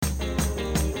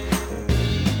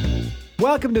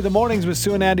Welcome to the Mornings with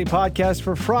Sue and Andy podcast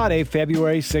for Friday,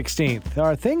 February 16th.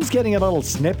 Are things getting a little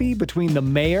snippy between the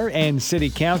mayor and city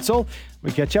council?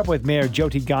 We catch up with Mayor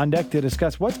Jyoti Gondek to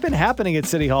discuss what's been happening at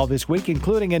City Hall this week,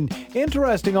 including an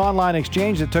interesting online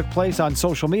exchange that took place on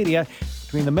social media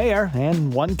between the mayor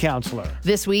and one councillor.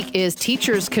 This week is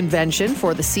Teachers' Convention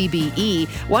for the CBE.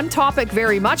 One topic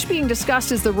very much being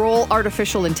discussed is the role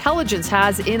artificial intelligence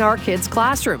has in our kids'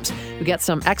 classrooms. We get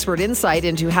some expert insight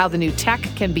into how the new tech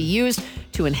can be used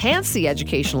to enhance the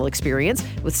educational experience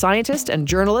with scientist and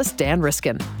journalist Dan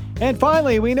Riskin. And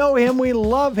finally, we know him, we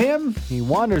love him. He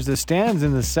wanders the stands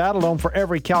in the Saddledome for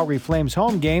every Calgary Flames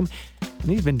home game, and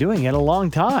he's been doing it a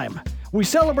long time. We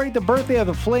celebrate the birthday of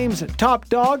the Flames' top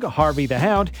dog, Harvey the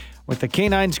Hound, with the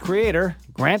Canine's creator,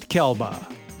 Grant Kelba.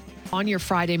 On your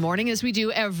Friday morning, as we do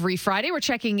every Friday, we're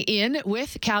checking in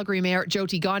with Calgary Mayor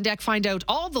Jyoti Gondek, find out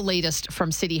all the latest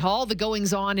from City Hall, the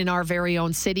goings-on in our very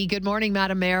own city. Good morning,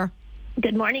 Madam Mayor.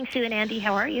 Good morning, Sue and Andy.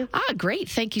 How are you? Great.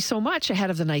 Thank you so much. Ahead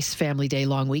of the nice family day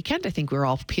long weekend, I think we're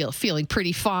all feeling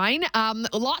pretty fine.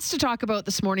 Lots to talk about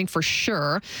this morning for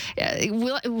sure.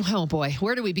 Oh boy,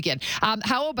 where do we begin?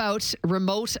 How about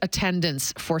remote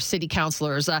attendance for city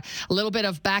councillors? A little bit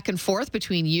of back and forth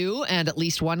between you and at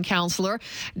least one councillor.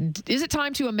 Is it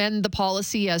time to amend the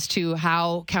policy as to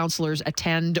how councillors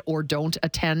attend or don't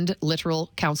attend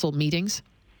literal council meetings?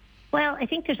 Well, I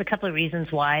think there's a couple of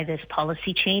reasons why this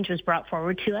policy change was brought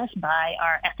forward to us by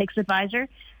our ethics advisor.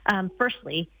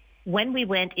 Firstly, when we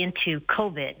went into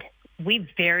COVID, we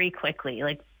very quickly,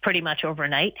 like pretty much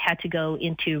overnight, had to go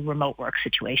into remote work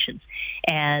situations.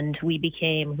 And we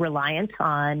became reliant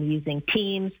on using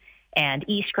Teams and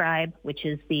eScribe, which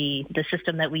is the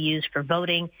system that we use for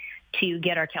voting, to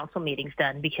get our council meetings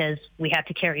done because we had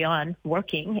to carry on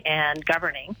working and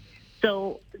governing.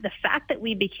 So the fact that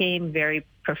we became very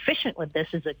proficient with this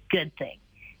is a good thing.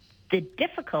 The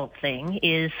difficult thing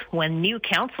is when new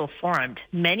council formed,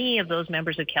 many of those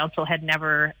members of council had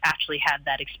never actually had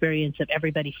that experience of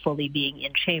everybody fully being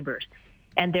in chambers.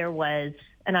 And there was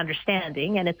an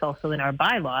understanding, and it's also in our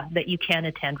bylaw, that you can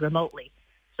attend remotely.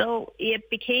 So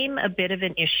it became a bit of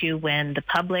an issue when the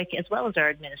public, as well as our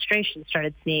administration,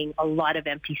 started seeing a lot of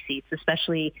empty seats,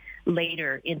 especially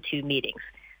later into meetings.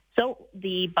 So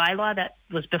the bylaw that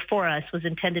was before us was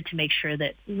intended to make sure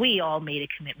that we all made a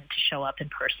commitment to show up in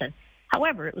person.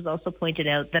 However, it was also pointed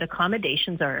out that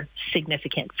accommodations are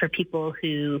significant for people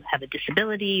who have a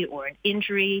disability or an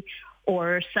injury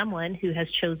or someone who has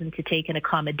chosen to take an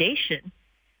accommodation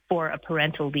for a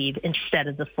parental leave instead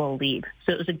of the full leave.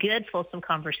 So it was a good, fulsome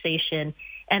conversation,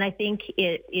 and I think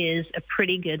it is a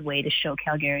pretty good way to show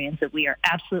Calgarians that we are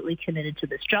absolutely committed to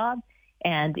this job,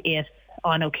 and if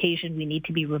on occasion we need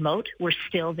to be remote, we're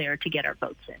still there to get our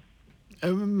votes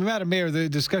in. Madam Mayor, the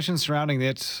discussion surrounding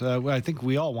it, I think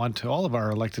we all want all of our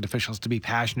elected officials to be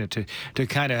passionate, to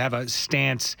kind of have a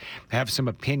stance, have some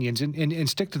opinions, and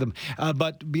stick to them.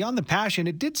 But beyond the passion,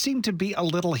 it did seem to be a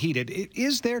little heated.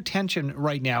 Is there tension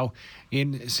right now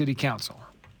in City Council?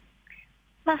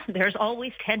 Well, there's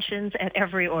always tensions at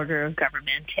every order of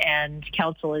government, and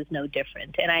council is no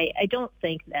different. And I don't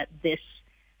think that this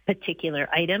particular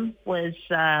item was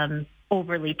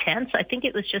overly tense. I think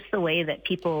it was just the way that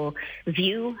people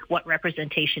view what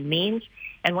representation means.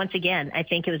 And once again, I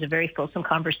think it was a very fulsome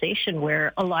conversation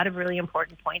where a lot of really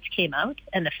important points came out.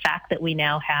 And the fact that we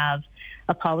now have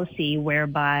a policy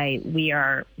whereby we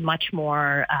are much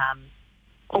more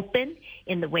open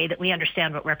in the way that we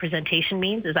understand what representation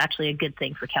means is actually a good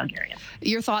thing for Calgarians.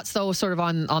 Your thoughts, though, sort of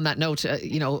on that note,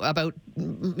 about,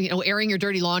 airing your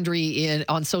dirty laundry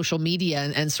on social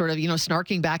media and sort of,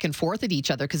 snarking back and forth at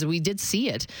each other, because we did see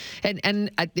it.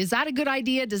 And is that a good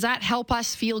idea? Does that help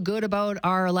us feel good about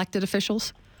our elected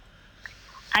officials?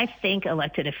 I think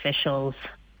elected officials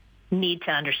need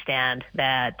to understand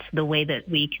that the way that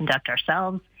we conduct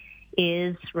ourselves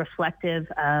is reflective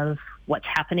of what's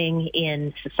happening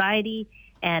in society,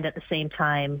 and at the same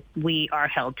time, we are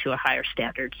held to a higher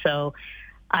standard. So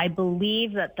I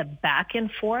believe that the back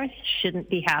and forth shouldn't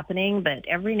be happening, but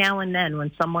every now and then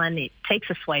when someone takes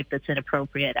a swipe that's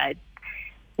inappropriate,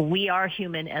 we are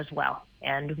human as well,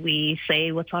 and we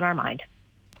say what's on our mind.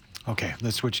 Okay,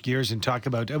 let's switch gears and talk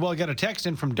about, I got a text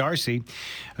in from Darcy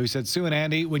who said, Sue and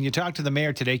Andy, when you talked to the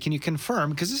mayor today, can you confirm,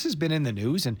 because this has been in the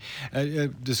news and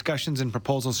discussions and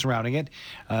proposals surrounding it,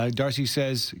 Darcy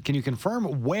says, can you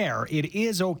confirm where it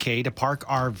is okay to park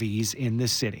RVs in the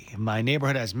city? My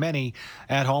neighborhood has many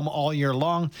at home all year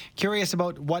long. Curious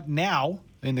about what now,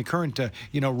 in the current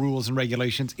rules and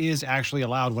regulations, is actually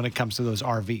allowed when it comes to those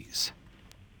RVs.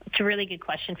 It's a really good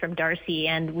question from Darcy,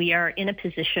 and we are in a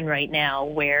position right now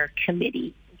where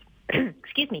committee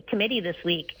committee this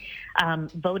week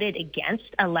voted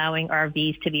against allowing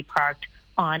RVs to be parked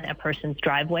on a person's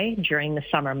driveway during the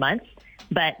summer months,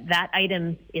 but that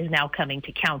item is now coming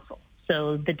to council.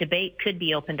 So the debate could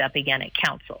be opened up again at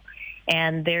council.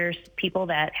 And there's people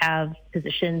that have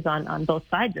positions on both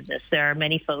sides of this. There are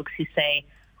many folks who say,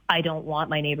 I don't want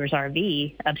my neighbor's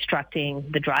RV obstructing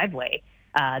the driveway.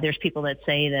 There's people that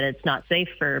say that it's not safe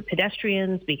for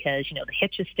pedestrians because, the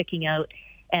hitch is sticking out.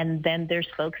 And then there's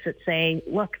folks that say,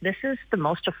 look, this is the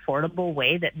most affordable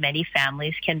way that many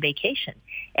families can vacation.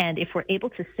 And if we're able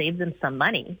to save them some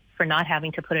money for not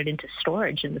having to put it into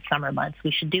storage in the summer months,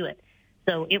 we should do it.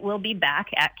 So it will be back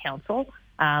at council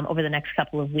over the next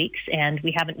couple of weeks, and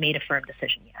we haven't made a firm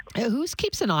decision yet. Who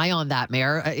keeps an eye on that,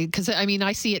 Mayor? Because,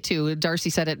 I see it too. Darcy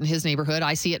said it in his neighborhood.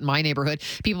 I see it in my neighborhood.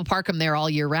 People park them there all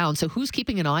year round. So who's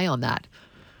keeping an eye on that?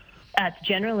 It's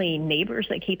generally neighbors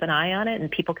that keep an eye on it, and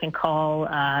people can call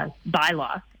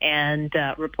bylaw and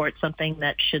report something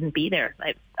that shouldn't be there.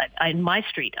 In my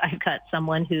street, I've got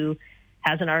someone who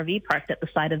has an RV parked at the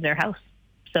side of their house.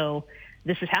 So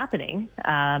this is happening,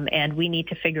 and we need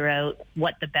to figure out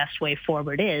what the best way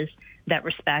forward is that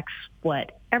respects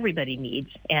what everybody needs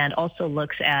and also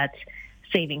looks at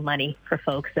saving money for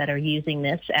folks that are using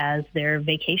this as their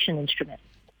vacation instrument.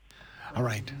 All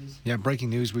right. Yeah, breaking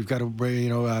news. We've got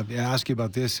to, ask you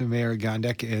about this, Mayor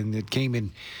Gondek, and it came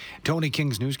in Tony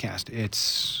King's newscast.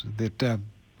 It's that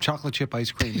chocolate chip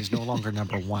ice cream is no longer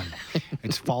number one.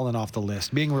 It's fallen off the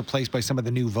list, being replaced by some of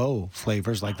the nouveau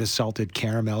flavors like the salted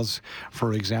caramels,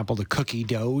 for example, the cookie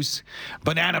doughs.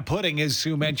 Banana pudding, as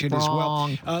Sue mentioned as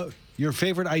well. Your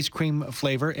favorite ice cream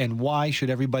flavor, and why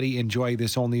should everybody enjoy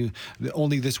this only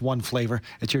this one flavor?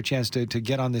 It's your chance to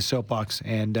get on this soapbox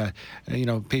and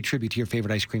pay tribute to your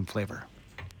favorite ice cream flavor.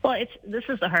 Well, this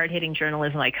is the hard-hitting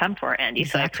journalism I come for, Andy,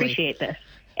 so I appreciate this.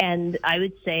 And I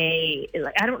would say,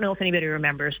 I don't know if anybody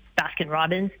remembers Baskin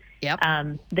Robbins. Yep.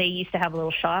 They used to have a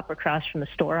little shop across from the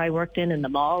store I worked in the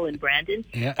mall in Brandon.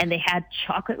 Yeah. And they had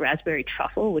chocolate raspberry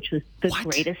truffle, which was the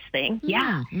greatest thing.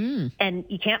 Yeah. And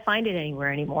you can't find it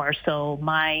anywhere anymore. So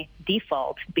my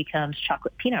default becomes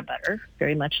chocolate peanut butter,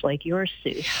 very much like yours,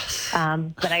 Sue. Yes.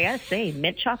 But I got to say,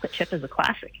 mint chocolate chip is a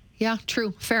classic. Yeah,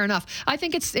 true. Fair enough. I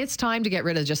think it's time to get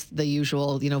rid of just the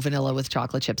usual, vanilla with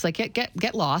chocolate chips. Like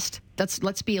get lost.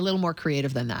 Let's be a little more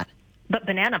creative than that. But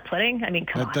banana pudding? Come on.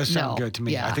 That does sound good to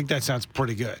me. Yeah. I think that sounds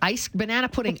pretty good. Banana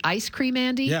pudding ice cream,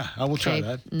 Andy? Yeah, I will try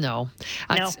that. No.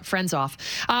 Friends off.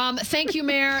 Thank you,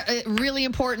 Mayor. Really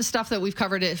important stuff that we've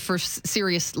covered it for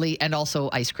seriously, and also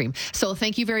ice cream. So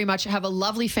thank you very much. Have a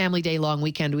lovely Family Day long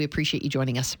weekend. We appreciate you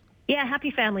joining us. Yeah, happy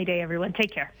Family Day, everyone.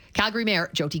 Take care. Calgary Mayor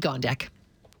Jyoti Gondek.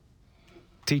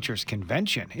 Teachers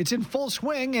Convention. It's in full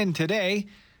swing, and today,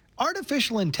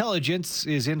 artificial intelligence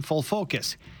is in full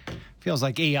focus. Feels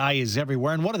like AI is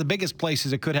everywhere, and one of the biggest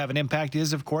places it could have an impact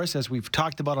is, of course, as we've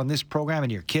talked about on this program,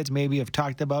 and your kids maybe have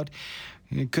talked about,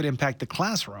 it could impact the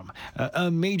classroom, a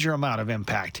major amount of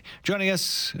impact. Joining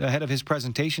us ahead of his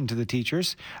presentation to the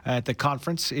teachers at the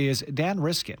conference is Dan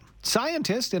Riskin,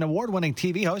 scientist and award-winning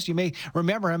TV host. You may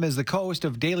remember him as the co-host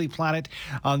of Daily Planet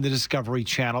on the Discovery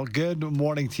Channel. Good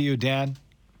morning to you, Dan.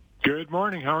 Good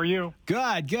morning. How are you?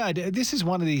 Good. This is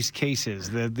one of these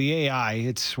cases, the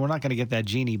AI, we're not going to get that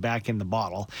genie back in the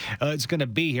bottle. It's going to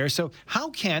be here. So how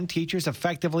can teachers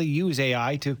effectively use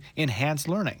AI to enhance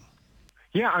learning?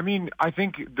 Yeah, I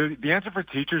think the answer for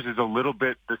teachers is a little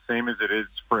bit the same as it is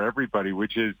for everybody,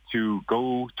 which is to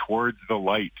go towards the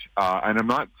light. And I'm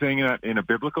not saying that in a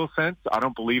biblical sense. I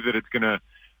don't believe that it's going to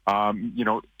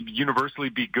universally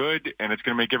be good and it's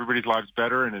going to make everybody's lives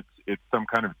better and it's some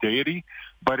kind of deity,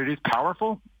 but it is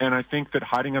powerful. And I think that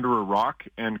hiding under a rock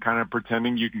and kind of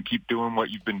pretending you can keep doing what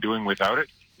you've been doing without it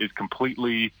is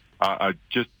completely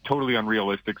just totally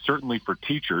unrealistic, certainly for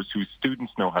teachers whose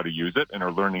students know how to use it and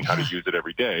are learning how to use it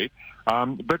every day.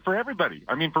 But for everybody,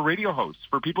 for radio hosts,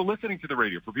 for people listening to the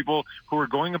radio, for people who are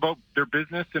going about their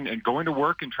business and going to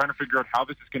work and trying to figure out how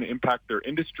this is going to impact their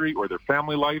industry or their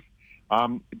family life,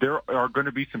 there are going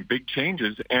to be some big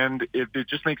changes, and it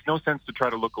just makes no sense to try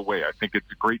to look away. I think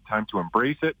it's a great time to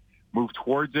embrace it, move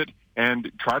towards it, and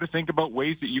try to think about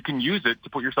ways that you can use it to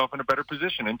put yourself in a better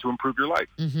position and to improve your life.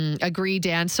 Mm-hmm. Agree,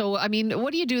 Dan. So,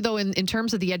 what do you do, though, in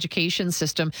terms of the education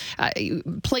system?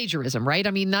 Plagiarism, right?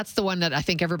 That's the one that I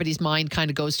think everybody's mind kind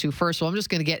of goes to first. Well, I'm just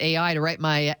going to get AI to write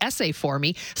my essay for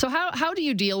me. So how do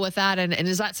you deal with that? And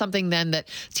is that something then that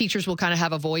teachers will kind of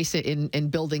have a voice in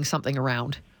building something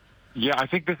around? Yeah, I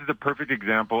think this is a perfect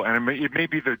example, and it may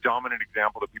be the dominant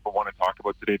example that people want to talk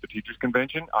about today at the Teachers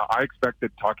Convention. I expect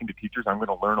that talking to teachers, I'm going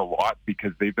to learn a lot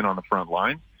because they've been on the front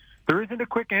lines. there isn't a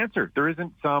quick answer. There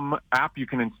isn't some app you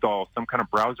can install, some kind of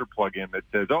browser plugin that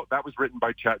says, oh, that was written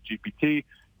by ChatGPT.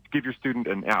 Give your student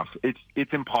an F.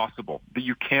 It's impossible. That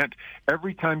you can't.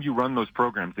 Every time you run those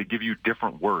programs, they give you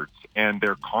different words, and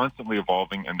they're constantly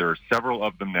evolving, and there are several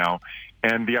of them now.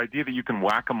 And the idea that you can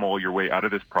whack-a-mole your way out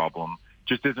of this problem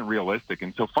just isn't realistic.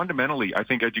 And so fundamentally, I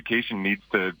think education needs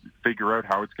to figure out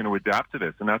how it's going to adapt to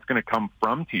this, and that's going to come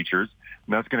from teachers,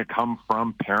 and that's going to come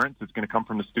from parents. It's going to come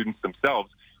from the students themselves.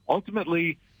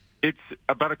 Ultimately, it's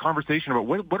about a conversation about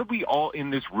what are we all in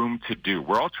this room to do?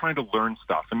 We're all trying to learn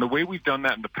stuff. And the way we've done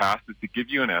that in the past is to give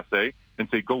you an essay and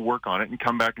say, go work on it and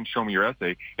come back and show me your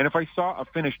essay. And if I saw a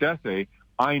finished essay,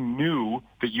 I knew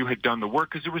that you had done the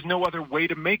work because there was no other way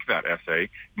to make that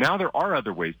essay. Now there are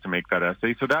other ways to make that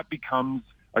essay. So that becomes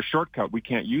a shortcut we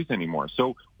can't use anymore.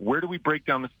 So where do we break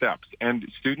down the steps?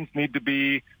 And students need to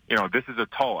be, this is a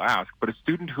tall ask, but a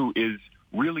student who is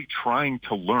really trying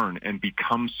to learn and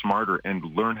become smarter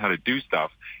and learn how to do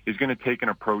stuff is going to take an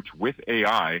approach with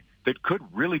AI that could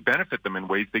really benefit them in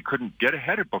ways they couldn't get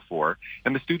ahead of before.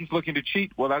 And the students looking to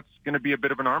cheat, well, that's going to be a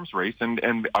bit of an arms race and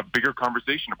a bigger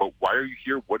conversation about why are you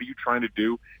here? What are you trying to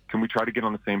do? Can we try to get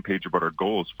on the same page about our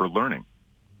goals for learning?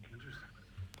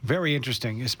 Very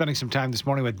interesting. Spending some time this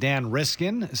morning with Dan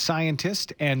Riskin,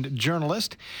 scientist and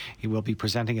journalist. He will be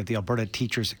presenting at the Alberta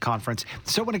Teachers Conference.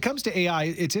 So when it comes to AI,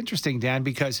 it's interesting, Dan,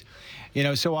 because,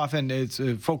 so often it's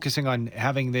focusing on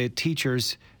having the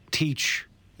teachers teach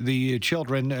the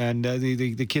children and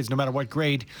the kids, no matter what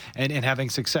grade, and having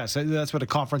success. That's what a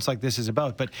conference like this is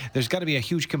about. But there's got to be a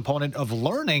huge component of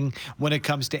learning when it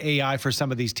comes to AI for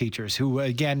some of these teachers who,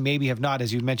 again, maybe have not,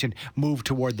 as you mentioned, moved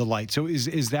toward the light. So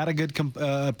is that a good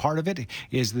part of it?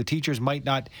 Is the teachers might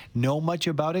not know much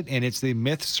about it, and it's the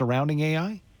myths surrounding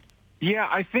AI?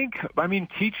 Yeah,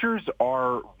 teachers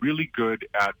are really good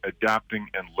at adapting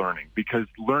and learning because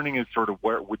learning is sort of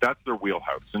that's their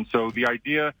wheelhouse. And so the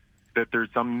idea that there's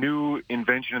some new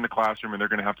invention in the classroom and they're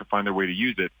going to have to find their way to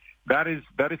use it, that is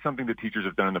something that teachers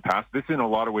have done in the past. This, in a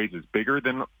lot of ways, is bigger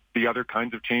than the other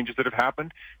kinds of changes that have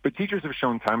happened. But teachers have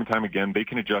shown time and time again they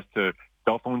can adjust to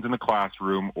cell phones in the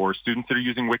classroom or students that are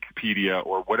using Wikipedia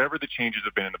or whatever the changes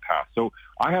have been in the past. So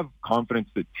I have confidence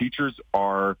that teachers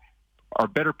are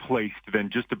better placed than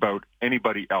just about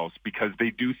anybody else because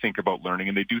they do think about learning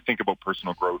and they do think about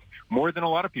personal growth more than a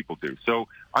lot of people do. So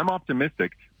I'm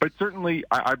optimistic, but certainly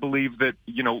I believe that,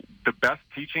 the best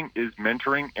teaching is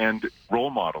mentoring and role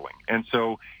modeling. And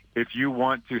so if you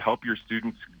want to help your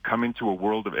students come into a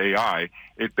world of AI,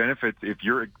 it benefits if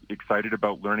you're excited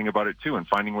about learning about it too and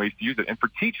finding ways to use it. And for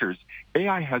teachers,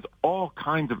 AI has all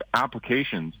kinds of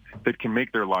applications that can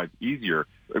make their lives easier.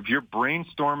 If you're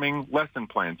brainstorming lesson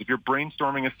plans, if you're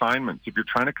brainstorming assignments, if you're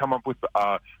trying to come up with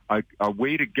a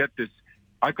way to get this,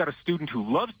 I've got a student who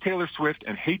loves Taylor Swift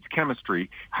and hates chemistry.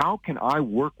 How can I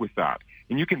work with that?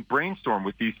 And you can brainstorm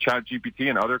with these ChatGPT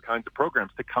and other kinds of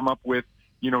programs to come up with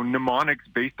mnemonics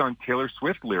based on Taylor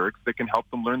Swift lyrics that can help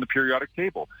them learn the periodic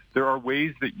table. There are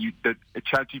ways that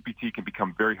ChatGPT can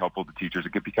become very helpful to teachers.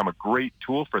 It can become a great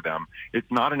tool for them.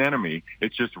 It's not an enemy.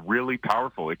 It's just really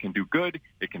powerful. It can do good.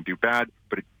 It can do bad,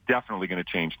 but it's definitely going to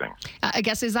change things. I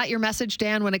guess, is that your message,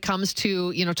 Dan, when it comes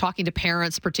to, talking to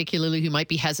parents, particularly who might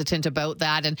be hesitant about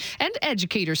that, and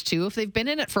educators too, if they've been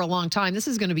in it for a long time, this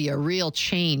is going to be a real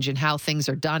change in how things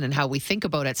are done and how we think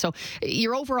about it. So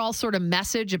your overall sort of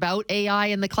message about AI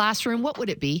in the classroom, what would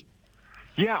it be?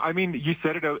 Yeah, you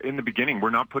said it out in the beginning. We're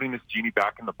not putting this genie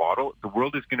back in the bottle. The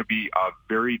world is going to be a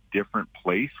very different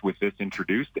place with this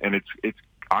introduced, and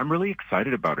I'm really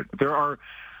excited about it.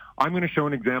 I'm going to show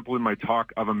an example in my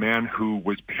talk of a man who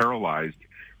was paralyzed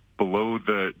below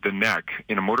the neck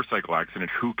in a motorcycle accident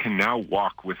who can now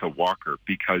walk with a walker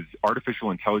because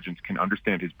artificial intelligence can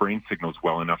understand his brain signals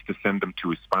well enough to send them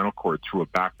to his spinal cord through a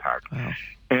backpack. Wow.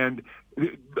 And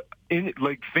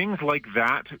things like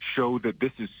that show that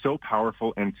this is so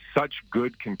powerful and such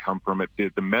good can come from it.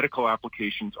 The medical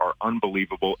applications are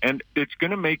unbelievable, and it's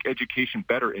going to make education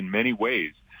better in many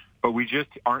ways. But we just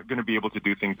aren't going to be able to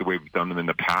do things the way we've done them in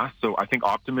the past. So I think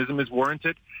optimism is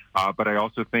warranted, but I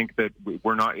also think that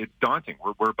we're not. It's daunting.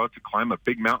 We're about to climb a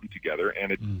big mountain together,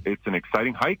 and it's an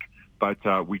exciting hike.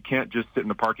 But we can't just sit in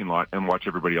the parking lot and watch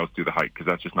everybody else do the hike because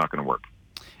that's just not going to work.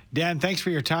 Dan, thanks for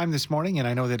your time this morning, and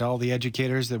I know that all the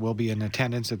educators that will be in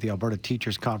attendance at the Alberta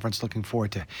Teachers Conference looking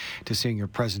forward to seeing your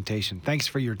presentation. Thanks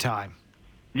for your time.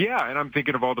 Yeah, and I'm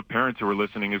thinking of all the parents who are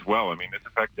listening as well. This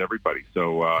affects everybody.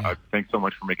 So thanks so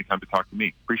much for making time to talk to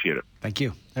me. Appreciate it. Thank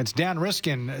you. That's Dan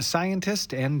Riskin,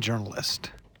 scientist and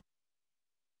journalist.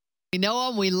 We know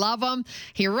him. We love him.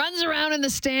 He runs around in the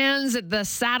stands at the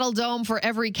Saddle Dome for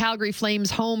every Calgary Flames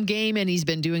home game, and he's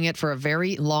been doing it for a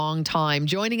very long time.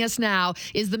 Joining us now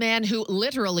is the man who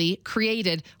literally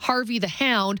created Harvey the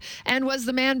Hound and was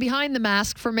the man behind the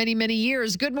mask for many, many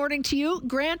years. Good morning to you,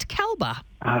 Grant Kalba.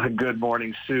 Good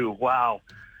morning, Sue. Wow.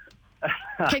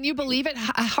 Can you believe it?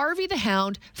 Harvey the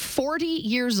Hound, 40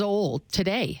 years old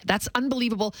today. That's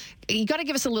unbelievable. You got to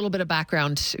give us a little bit of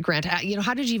background, Grant.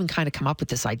 How did you even kind of come up with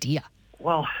this idea?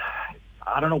 Well,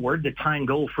 I don't know, where'd the time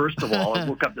go, first of all. I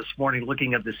woke up this morning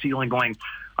looking at the ceiling going,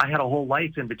 I had a whole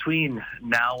life in between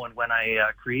now and when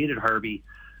I created Harvey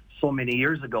so many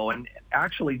years ago. And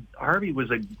actually, Harvey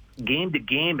was a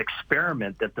game-to-game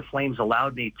experiment that the Flames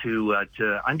allowed me to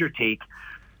undertake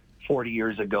 40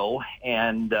 years ago.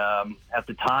 And at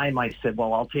the time I said,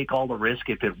 well, I'll take all the risk.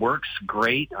 If it works,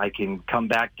 great. I can come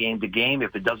back game to game.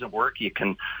 If it doesn't work, you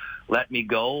can let me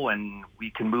go and we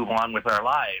can move on with our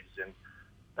lives. And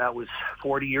that was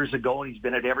 40 years ago, and he's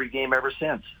been at every game ever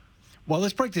since. Well,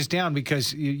 let's break this down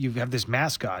because you have this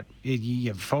mascot. You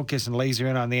have focus and laser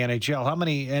in on the NHL. How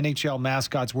many NHL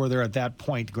mascots were there at that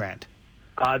point, Grant?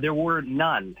 There were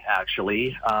none,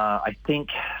 actually. I think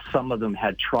some of them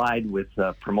had tried with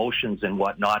promotions and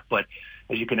whatnot, but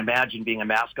as you can imagine, being a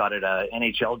mascot at an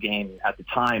NHL game at the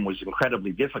time was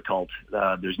incredibly difficult.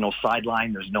 There's no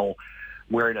sideline, there's no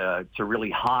where to really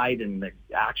hide, and the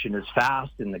action is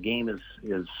fast, and the game is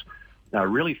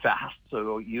really fast,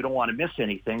 so you don't want to miss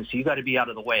anything, so you got to be out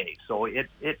of the way. So it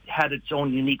had its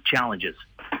own unique challenges.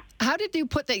 How did you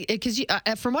put because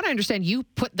from what I understand, you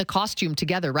put the costume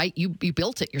together, right? You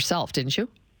built it yourself, didn't you?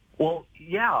 Well,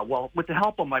 yeah. Well, with the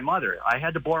help of my mother, I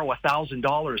had to borrow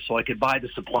 $1,000 so I could buy the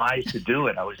supplies to do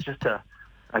it. I was just a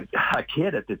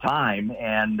kid at the time,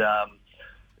 and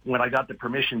when I got the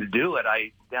permission to do it,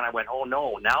 I went, oh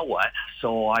no, now what?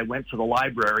 So I went to the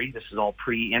library. This is all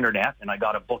pre-internet, and I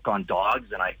got a book on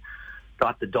dogs, and I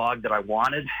got the dog that I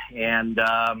wanted, and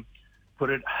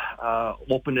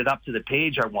opened it up to the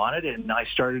page I wanted, and I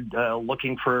started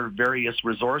looking for various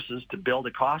resources to build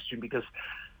a costume because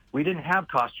we didn't have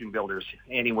costume builders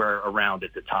anywhere around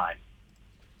at the time.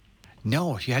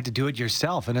 No, you had to do it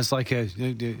yourself, and it's like a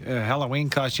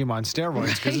Halloween costume on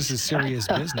steroids because this is serious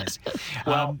business.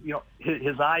 Well,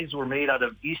 his eyes were made out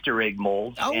of Easter egg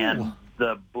molds, and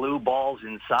the blue balls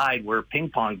inside were ping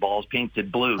pong balls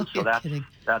painted blue. Oh, so that's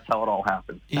how it all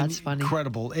happened. That's funny.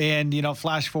 Incredible. And,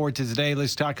 flash forward to today,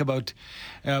 let's talk about,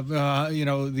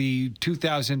 the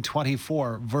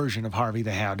 2024 version of Harvey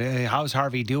the Hound. How's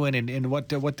Harvey doing, and what's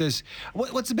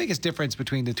the biggest difference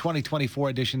between the 2024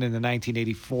 edition and the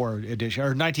 1984 edition,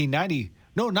 or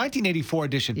 1984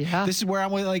 edition? Yeah. This is where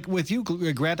I'm with you,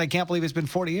 Grant. I can't believe it's been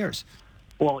 40 years.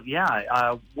 Well,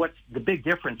 yeah. What's the big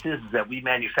difference is that we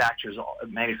manufacture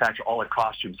all the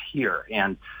costumes here,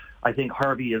 and I think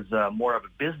Harvey is more of a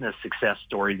business success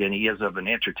story than he is of an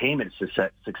entertainment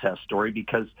success story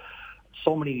because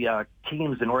so many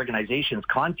teams and organizations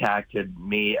contacted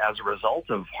me as a result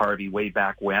of Harvey way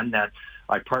back when that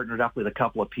I partnered up with a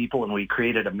couple of people and we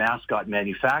created a mascot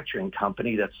manufacturing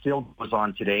company that still goes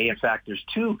on today. In fact, there's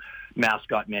 2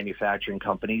 mascot manufacturing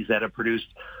companies that have produced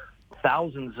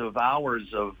thousands of hours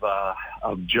of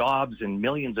jobs and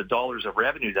millions of dollars of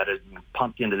revenue that has been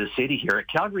pumped into the city here.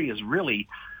 Calgary is really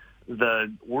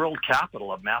the world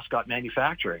capital of mascot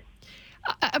manufacturing.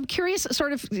 I'm curious,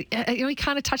 sort of, we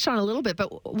kind of touched on it a little bit, but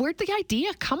where'd the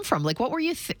idea come from? Like, what were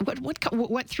you, what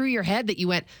went through your head that you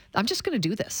went, I'm just going to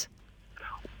do this?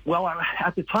 Well,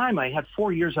 at the time, I had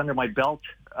 4 years under my belt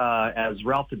as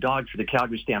Ralph the dog for the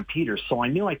Calgary Stampeders, so I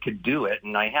knew I could do it,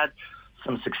 and I had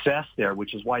some success there,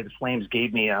 which is why the Flames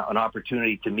gave me an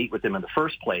opportunity to meet with them in the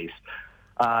first place.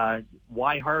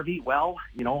 Why Harvey? Well,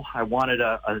 I wanted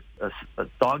a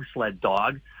dog sled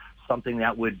dog, something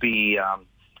that would be,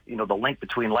 the link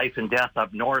between life and death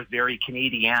up north, very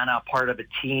Canadiana, part of a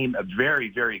team, a very,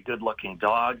 very good-looking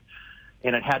dog,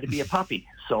 and it had to be a puppy.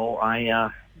 So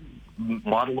I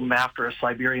modeled him after a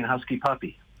Siberian Husky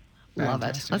puppy. Love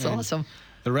it. That's awesome.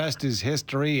 The rest is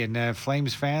history, and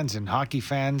Flames fans and hockey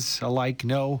fans alike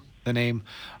know the name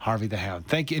Harvey the Hound.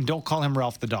 Thank you, and don't call him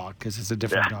Ralph the dog because it's a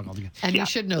different dog altogether. And you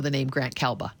should know the name Grant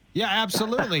Kalba. Yeah,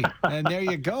 absolutely. And there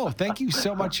you go. Thank you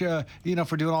so much, for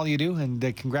doing all you do, and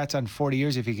congrats on 40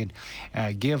 years. If you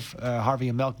can give Harvey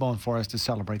a milk bone for us to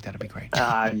celebrate, that'd be great.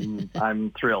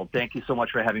 I'm thrilled. Thank you so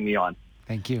much for having me on.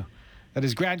 Thank you. That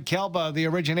is Grant Kalba, the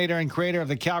originator and creator of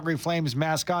the Calgary Flames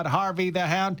mascot, Harvey the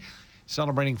Hound,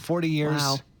 celebrating 40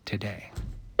 years today.